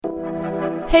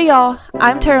Hey y'all,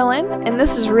 I'm Terralyn, and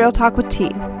this is Real Talk with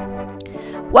T.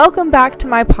 Welcome back to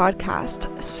my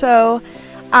podcast. So,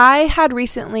 I had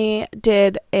recently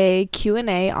did a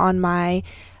Q&A on my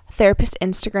therapist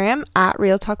Instagram at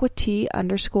Real Talk with T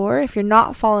 _. If you're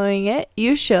not following it,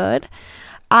 you should.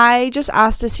 I just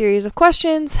asked a series of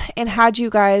questions and had you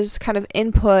guys kind of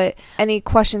input any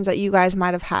questions that you guys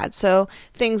might have had. So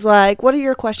things like, what are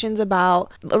your questions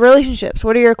about relationships?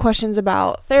 What are your questions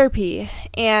about therapy?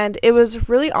 And it was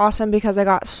really awesome because I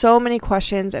got so many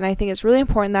questions, and I think it's really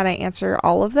important that I answer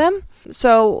all of them.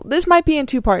 So this might be in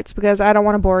two parts because I don't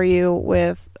want to bore you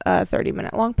with a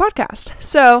 30-minute long podcast.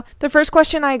 So the first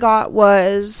question I got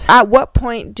was, at what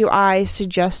point do I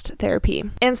suggest therapy?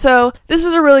 And so this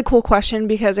is a really cool question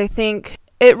because I think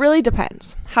it really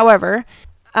depends. However,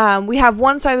 we have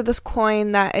one side of this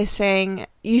coin that is saying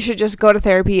you should just go to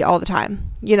therapy all the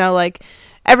time. You know, like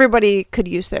everybody could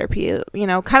use therapy, you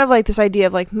know, kind of like this idea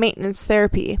of like maintenance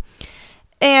therapy.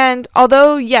 And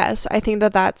although, yes, I think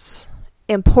that that's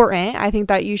important, I think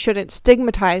that you shouldn't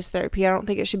stigmatize therapy. I don't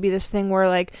think it should be this thing where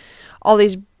like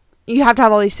you have to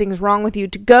have all these things wrong with you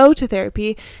to go to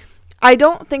therapy. I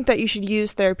don't think that you should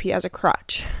use therapy as a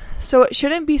crutch. So it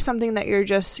shouldn't be something that you're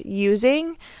just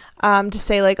using to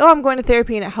say like, oh, I'm going to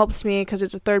therapy and it helps me because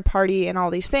it's a third party and all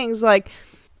these things. Like,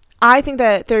 I think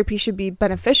that therapy should be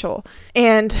beneficial.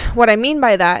 And what I mean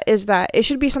by that is that it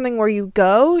should be something where you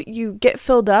go, you get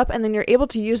filled up, and then you're able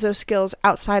to use those skills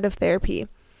outside of therapy.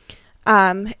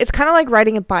 It's kind of like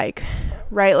riding a bike,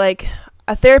 right? Like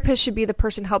a therapist should be the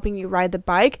person helping you ride the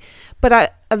bike,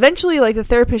 but eventually like the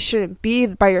therapist shouldn't be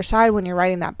by your side when you're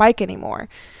riding that bike anymore.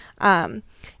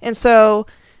 And so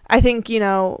I think, you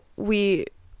know, we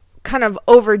kind of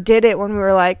overdid it when we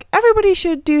were like, everybody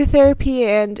should do therapy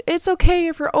and it's okay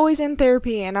if you're always in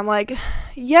therapy. And I'm like,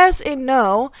 yes and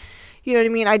no. You know what I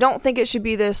mean? I don't think it should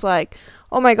be this like,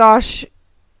 oh my gosh,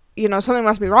 you know, something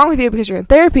must be wrong with you because you're in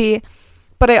therapy.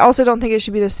 But I also don't think it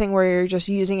should be this thing where you're just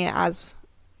using it as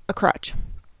a crutch.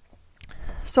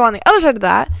 So on the other side of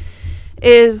that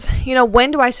is, you know, when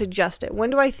do I suggest it? When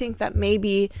do I think that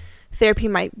maybe therapy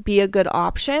might be a good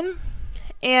option?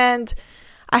 And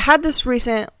I had this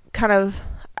recent kind of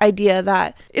idea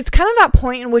that it's kind of that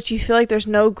point in which you feel like there's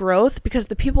no growth because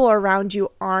the people around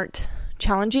you aren't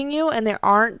challenging you and they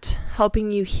aren't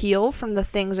helping you heal from the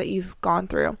things that you've gone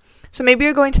through. So maybe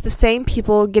you're going to the same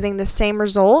people, getting the same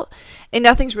result, and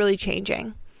nothing's really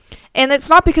changing. And it's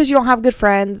not because you don't have good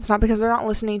friends. It's not because they're not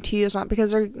listening to you. It's not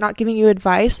because they're not giving you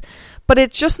advice. But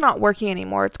it's just not working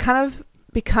anymore. It's kind of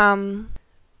become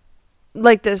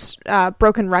like this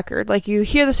broken record. Like you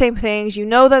hear the same things. You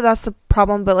know that that's the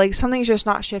problem, but like something's just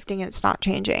not shifting and it's not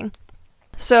changing.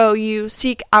 So you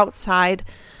seek outside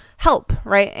help,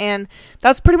 right? And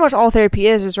that's pretty much all therapy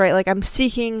is right? Like I'm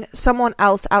seeking someone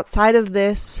else outside of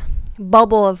this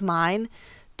bubble of mine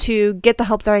to get the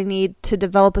help that I need to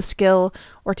develop a skill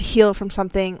or to heal from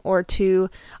something or to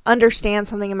understand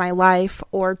something in my life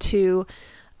or to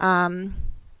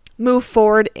move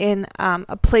forward in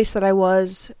a place that I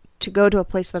was to go to a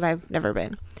place that I've never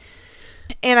been.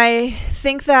 And I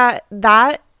think that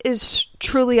that is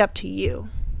truly up to you,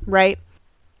 right?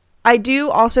 I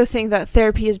do also think that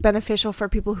therapy is beneficial for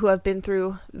people who have been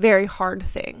through very hard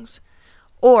things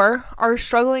or are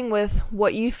struggling with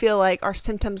what you feel like are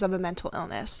symptoms of a mental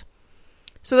illness.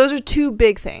 So those are two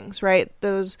big things, right?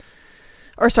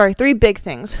 Three big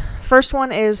things. First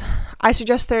one is I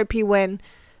suggest therapy when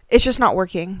it's just not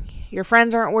working. Your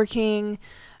friends aren't working.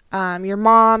 Your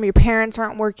mom, your parents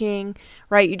aren't working,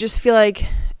 right? You just feel like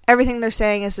everything they're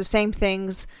saying is the same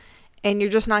things and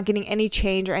you're just not getting any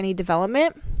change or any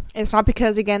development. And it's not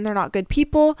because, again, they're not good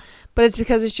people, but it's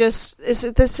because it's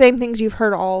the same things you've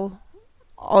heard all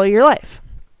your life.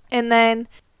 And then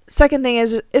second thing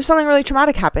is if something really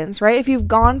traumatic happens, right? If you've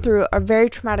gone through a very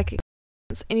traumatic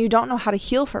experience and you don't know how to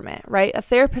heal from it, right? A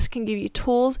therapist can give you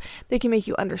tools. They can make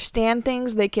you understand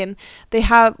things. We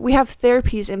have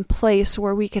therapies in place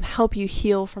where we can help you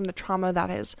heal from the trauma that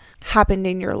has happened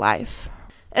in your life.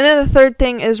 And then the third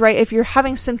thing is, right, if you're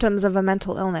having symptoms of a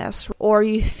mental illness or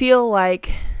you feel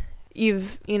like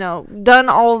you've, done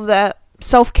all of that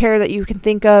self-care that you can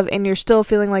think of and you're still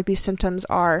feeling like these symptoms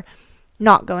are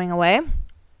not going away,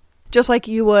 just like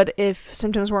you would if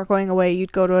symptoms weren't going away,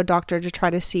 you'd go to a doctor to try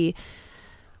to see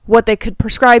what they could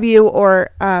prescribe you or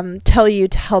tell you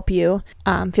to help you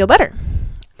feel better.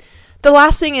 The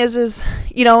last thing is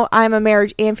I'm a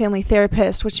marriage and family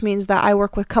therapist, which means that I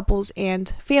work with couples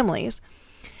and families.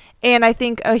 And I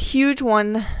think a huge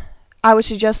one, I would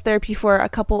suggest therapy for a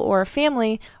couple or a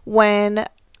family when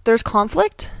there's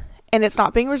conflict and it's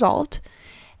not being resolved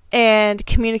and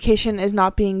communication is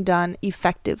not being done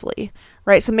effectively,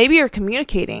 right? So maybe you're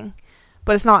communicating,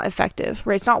 but it's not effective,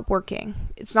 right? It's not working.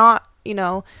 It's not,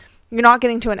 you're not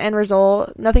getting to an end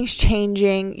result. Nothing's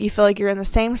changing. You feel like you're in the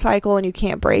same cycle and you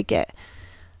can't break it.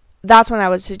 That's when I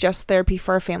would suggest therapy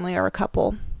for a family or a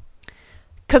couple.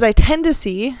 Because I tend to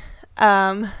see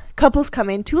couples come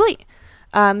in too late.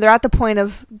 They're at the point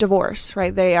of divorce,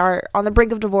 right? They are on the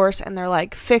brink of divorce and they're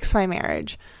like, fix my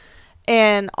marriage.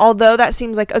 And although that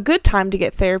seems like a good time to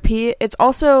get therapy, it's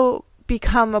also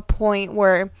become a point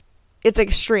where it's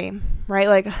extreme, right?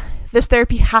 Like, this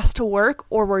therapy has to work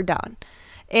or we're done.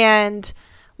 And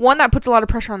one, that puts a lot of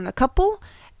pressure on the couple,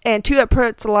 and two, that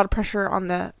puts a lot of pressure on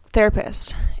the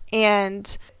therapist.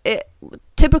 And it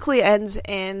typically ends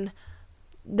in,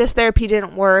 this therapy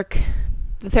didn't work,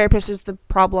 the therapist is the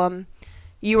problem,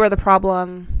 you are the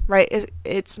problem, right?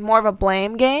 It's more of a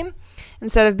blame game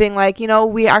instead of being like,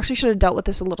 we actually should have dealt with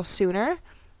this a little sooner.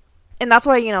 And that's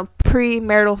why,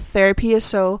 premarital therapy is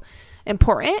so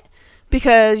important,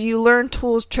 because you learn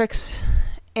tools, tricks,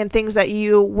 and things that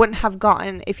you wouldn't have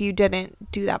gotten if you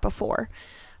didn't do that before.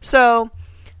 So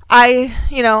I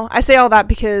say all that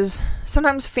because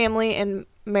sometimes family and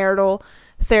marital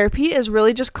therapy is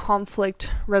really just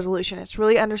conflict resolution. It's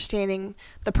really understanding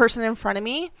the person in front of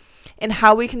me and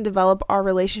how we can develop our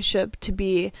relationship to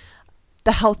be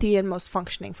the healthy and most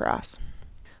functioning for us.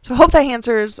 So I hope that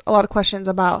answers a lot of questions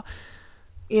about,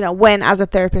 when as a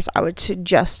therapist I would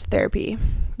suggest therapy.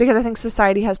 Because I think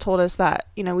society has told us that,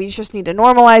 we just need to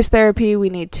normalize therapy. We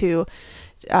need to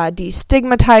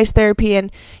destigmatize therapy.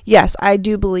 And yes, I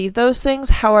do believe those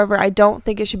things. However, I don't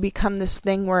think it should become this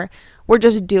thing where we're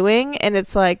just doing and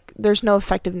it's like there's no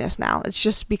effectiveness now. It's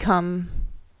just become,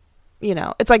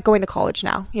 it's like going to college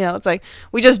now. It's like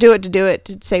we just do it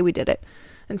to say we did it,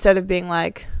 instead of being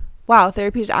like, wow,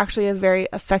 therapy is actually a very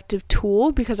effective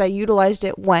tool because I utilized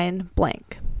it when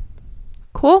blank.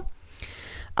 Cool?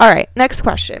 All right, next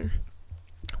question.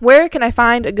 Where can I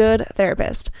find a good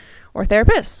therapist or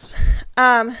therapists?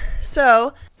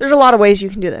 So there's a lot of ways you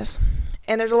can do this.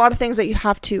 And there's a lot of things that you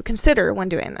have to consider when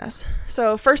doing this.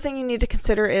 So first thing you need to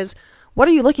consider is, what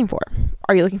are you looking for?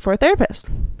 Are you looking for a therapist?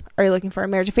 Are you looking for a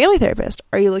marriage and family therapist?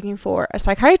 Are you looking for a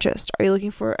psychiatrist? Are you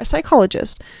looking for a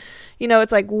psychologist?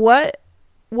 It's like, what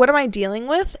am I dealing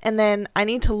with? And then I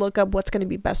need to look up what's going to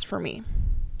be best for me.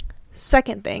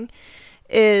 Second thing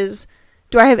is,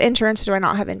 do I have insurance? Do I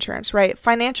not have insurance, right?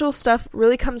 Financial stuff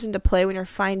really comes into play when you're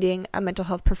finding a mental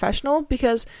health professional,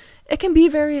 because it can be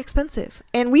very expensive.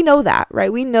 And we know that,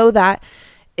 right? We know that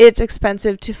it's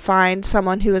expensive to find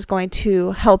someone who is going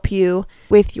to help you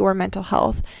with your mental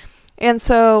health. And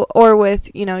so, or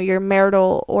with, your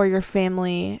marital or your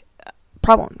family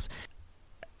problems.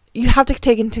 You have to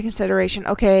take into consideration,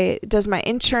 okay, does my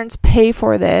insurance pay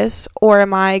for this, or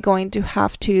am I going to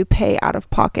have to pay out of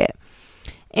pocket?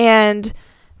 And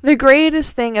the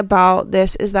greatest thing about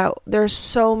this is that there's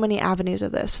so many avenues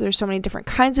of this. There's so many different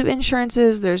kinds of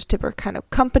insurances. There's different kind of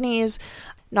companies,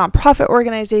 nonprofit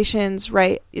organizations,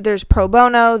 right? There's pro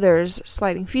bono, there's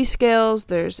sliding fee scales,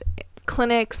 there's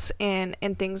clinics and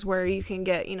things where you can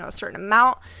get, a certain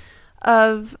amount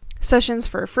of sessions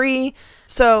for free.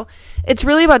 So it's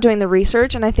really about doing the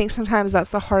research. And I think sometimes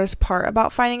that's the hardest part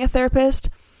about finding a therapist.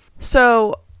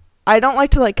 So I don't like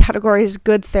to categorize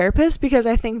good therapists, because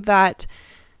I think that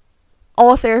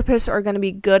all therapists are going to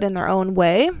be good in their own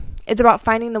way. It's about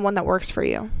finding the one that works for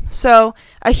you. So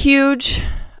a huge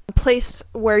place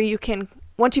where you can,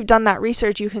 once you've done that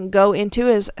research, you can go into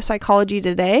is Psychology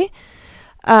Today.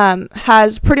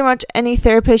 Has pretty much any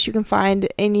therapist you can find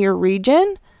in your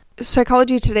region.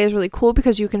 Psychology Today is really cool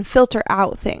because you can filter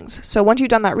out things. So once you've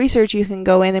done that research, you can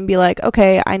go in and be like,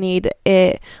 okay, I need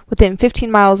it within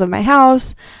 15 miles of my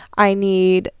house. I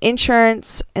need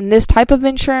insurance and this type of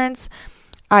insurance.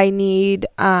 I need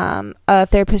a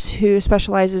therapist who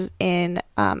specializes in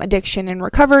addiction and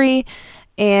recovery.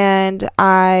 And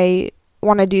I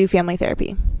want to do family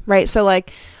therapy, right? So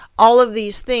all of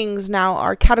these things now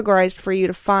are categorized for you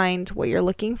to find what you're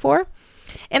looking for.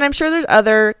 And I'm sure there's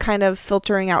other kind of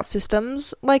filtering out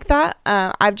systems like that.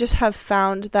 I've just have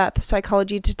found that the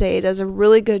Psychology Today does a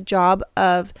really good job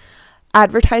of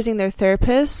advertising their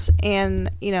therapists and,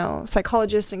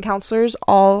 psychologists and counselors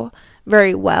all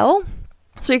very well.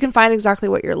 So you can find exactly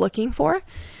what you're looking for.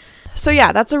 So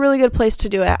yeah, that's a really good place to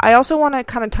do it. I also want to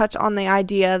kind of touch on the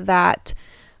idea that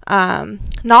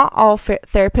not all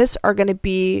therapists are going to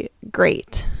be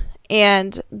great.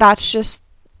 And that's just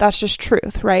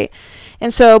truth, right?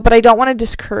 And so, but I don't want to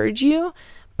discourage you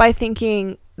by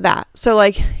thinking that. So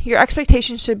your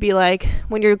expectations should be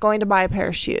when you're going to buy a pair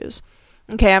of shoes.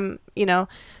 Okay,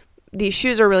 these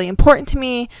shoes are really important to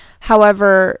me.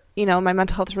 However, my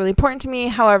mental health is really important to me.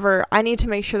 However, I need to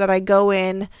make sure that I go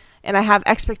in and I have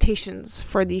expectations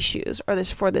for these shoes or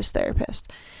for this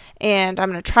therapist. And I'm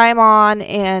going to try them on.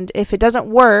 And if it doesn't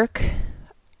work,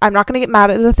 I'm not going to get mad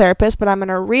at the therapist, but I'm going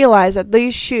to realize that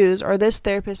these shoes or this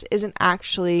therapist isn't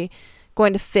actually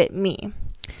going to fit me.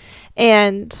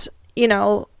 And,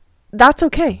 that's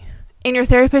okay. And your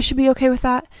therapist should be okay with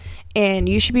that. And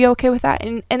you should be okay with that.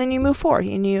 And then you move forward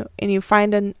and you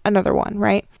find another one,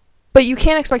 right? But you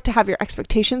can't expect to have your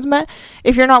expectations met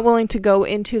if you're not willing to go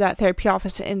into that therapy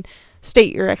office and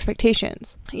state your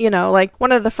expectations. Like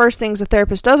one of the first things a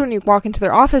therapist does when you walk into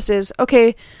their office is,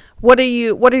 okay, what are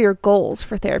your goals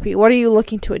for therapy? What are you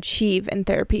looking to achieve in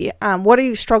therapy? What are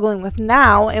you struggling with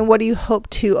now, and what do you hope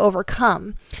to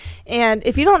overcome? And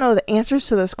if you don't know the answers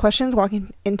to those questions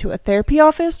walking into a therapy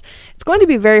office, it's going to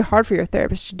be very hard for your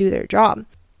therapist to do their job.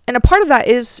 And a part of that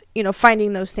is,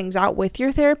 finding those things out with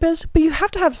your therapist, but you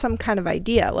have to have some kind of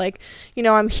idea. Like,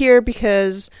 I'm here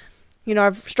because,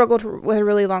 I've struggled with a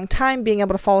really long time being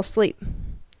able to fall asleep.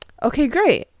 Okay,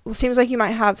 great. Well, seems like you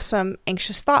might have some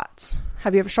anxious thoughts.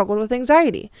 Have you ever struggled with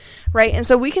anxiety? Right? And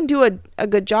so we can do a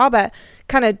good job at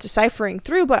kind of deciphering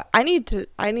through, but I need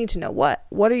to know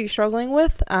what are you struggling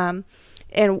with? And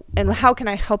how can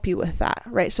I help you with that?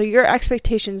 Right? So your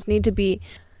expectations need to be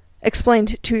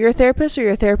explained to your therapist, so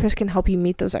your therapist can help you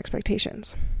meet those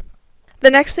expectations. The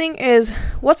next thing is,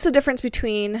 what's the difference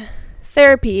between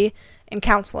therapy and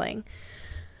counseling?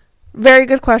 Very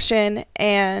good question,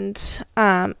 and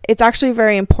it's actually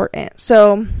very important.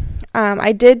 So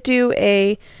I did do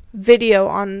a video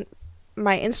on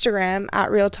my Instagram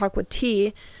at Real Talk with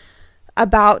T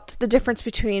about the difference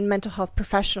between mental health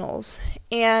professionals.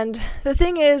 And the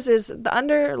thing is the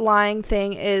underlying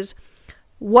thing is,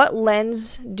 what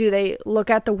lens do they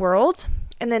look at the world,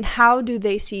 and then how do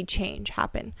they see change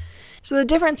happen? So the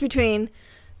difference between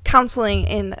counseling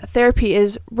and therapy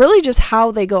is really just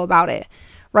how they go about it,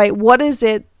 right? What is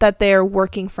it that they're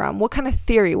working from? What kind of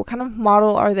theory, what kind of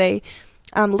model are they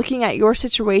looking at your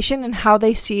situation, and how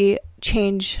they see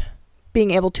change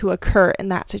being able to occur in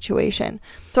that situation?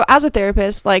 So as a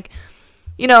therapist, I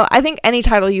think any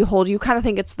title you hold, you kind of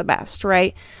think it's the best,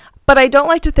 right? But I don't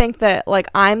like to think that,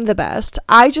 I'm the best.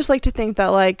 I just like to think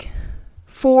that,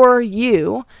 for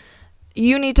you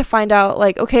need to find out,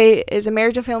 okay, is a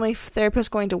marriage and family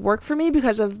therapist going to work for me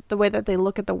because of the way that they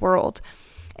look at the world?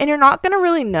 And you're not going to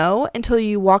really know until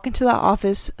you walk into that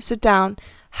office, sit down,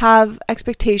 have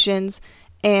expectations,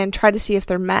 and try to see if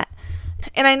they're met.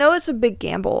 And I know it's a big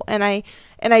gamble, and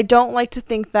I don't like to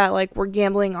think that, we're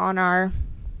gambling on our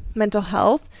mental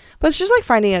health, but it's just like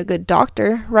finding a good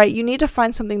doctor, right? You need to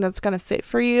find something that's going to fit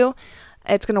for you.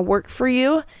 It's going to work for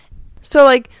you.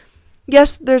 So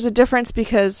yes, there's a difference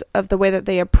because of the way that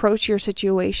they approach your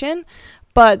situation,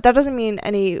 but that doesn't mean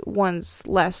anyone's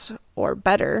less or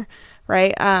better,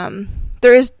 right?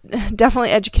 There is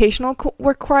definitely educational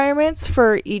requirements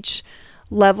for each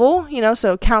level,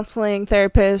 so counseling,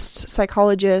 therapists,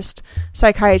 psychologists,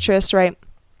 psychiatrists, right?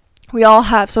 We all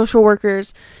have social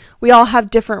workers. We all have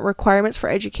different requirements for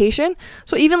education.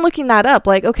 So even looking that up,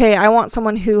 okay, I want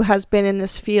someone who has been in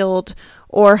this field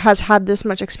or has had this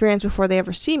much experience before they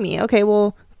ever see me. Okay,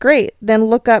 well, great. Then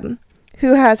look up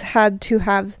who has had to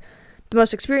have the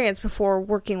most experience before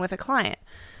working with a client.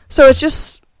 So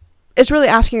it's really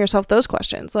asking yourself those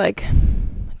questions.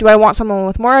 Do I want someone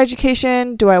with more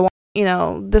education? Do I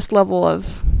want, this level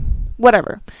of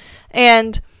whatever?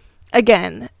 And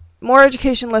again, more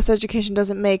education, less education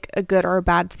doesn't make a good or a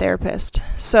bad therapist.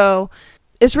 So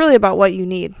it's really about what you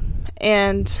need.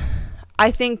 And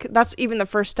I think that's even the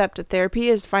first step to therapy,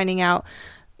 is finding out,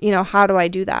 how do I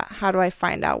do that? How do I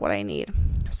find out what I need?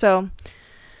 So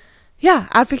yeah,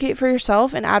 advocate for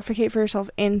yourself, and advocate for yourself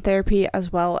in therapy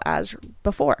as well as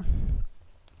before.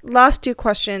 Last two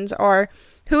questions are,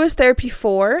 who is therapy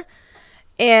for?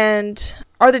 And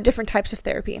are there different types of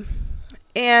therapy?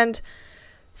 And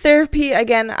therapy,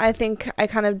 again, I think I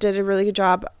kind of did a really good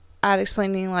job at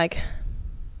explaining,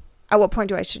 at what point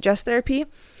do I suggest therapy.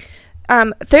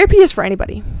 Therapy is for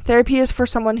anybody. Therapy is for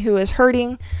someone who is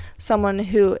hurting, someone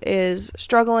who is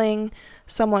struggling,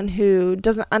 someone who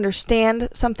doesn't understand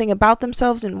something about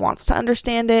themselves and wants to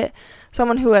understand it,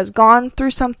 someone who has gone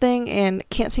through something and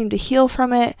can't seem to heal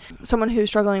from it, someone who's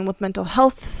struggling with mental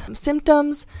health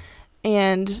symptoms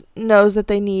and knows that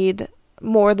they need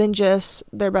more than just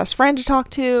their best friend to talk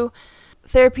to.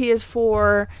 Therapy is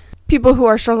for people who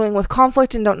are struggling with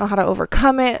conflict and don't know how to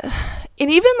overcome it.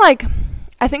 And even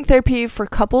I think therapy for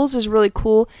couples is really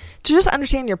cool to just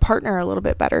understand your partner a little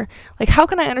bit better. Like, how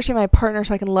can I understand my partner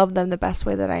so I can love them the best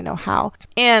way that I know how?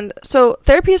 And so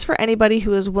therapy is for anybody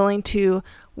who is willing to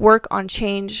work on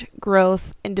change,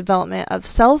 growth, and development of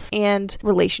self and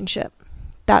relationship.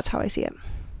 That's how I see it.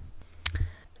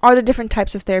 Are there different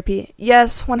types of therapy?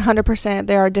 Yes, 100%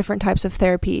 there are different types of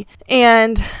therapy.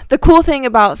 And the cool thing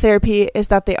about therapy is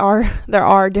that there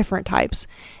are different types.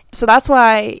 So that's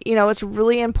why, it's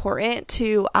really important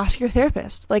to ask your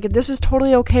therapist. Like, this is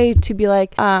totally okay to be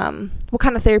like, what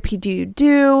kind of therapy do you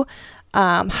do?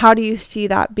 How do you see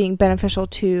that being beneficial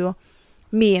to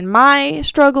me and my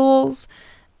struggles?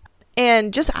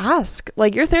 And just ask.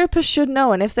 Like, your therapist should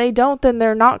know. And if they don't, then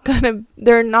maybe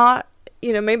they're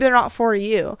not for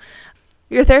you.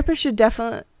 Your therapist should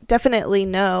definitely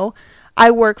know,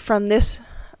 I work from this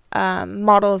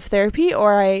model of therapy,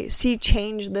 or I see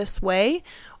change this way,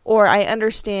 or I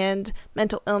understand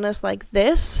mental illness like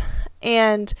this.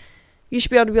 And you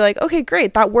should be able to be like, okay,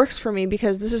 great, that works for me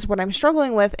because this is what I'm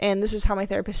struggling with, and this is how my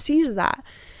therapist sees that.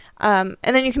 And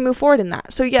then you can move forward in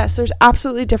that. So yes, there's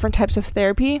absolutely different types of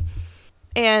therapy,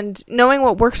 and knowing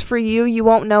what works for you, you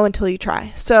won't know until you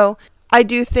try. So I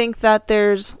do think that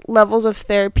there's levels of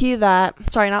therapy but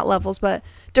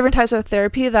different types of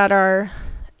therapy that are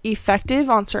effective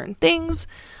on certain things.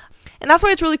 And that's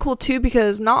why it's really cool too,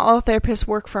 because not all therapists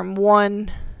work from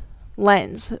one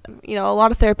lens. A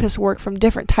lot of therapists work from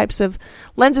different types of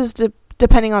lenses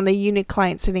depending on the unique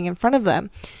client sitting in front of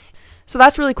them. So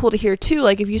that's really cool to hear too.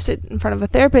 Like, if you sit in front of a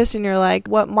therapist and you're like,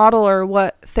 what model or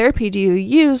what therapy do you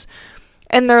use?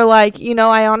 And they're like,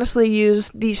 I honestly use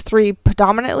these three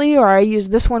predominantly, or I use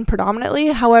this one predominantly.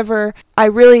 However, I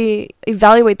really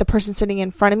evaluate the person sitting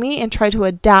in front of me and try to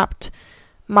adapt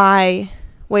my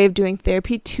way of doing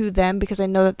therapy to them because I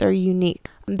know that they're unique.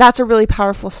 That's a really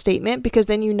powerful statement, because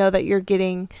then you know that you're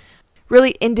getting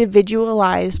really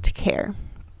individualized care.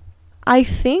 I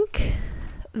think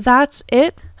that's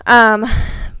it. The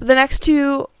next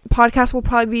two podcasts will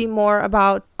probably be more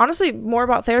about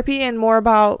therapy and more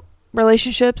about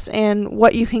relationships and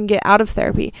what you can get out of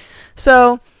therapy.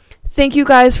 So thank you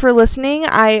guys for listening.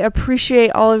 I appreciate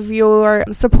all of your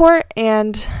support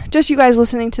and just you guys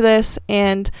listening to this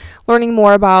and learning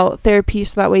more about therapy,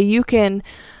 so that way you can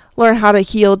learn how to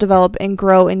heal, develop, and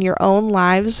grow in your own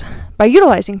lives by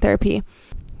utilizing therapy.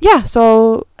 Yeah,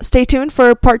 so stay tuned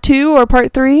for part 2 or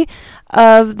part 3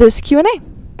 of this Q&A.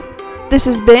 This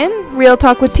has been Real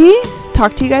Talk with T.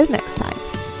 Talk to you guys next time.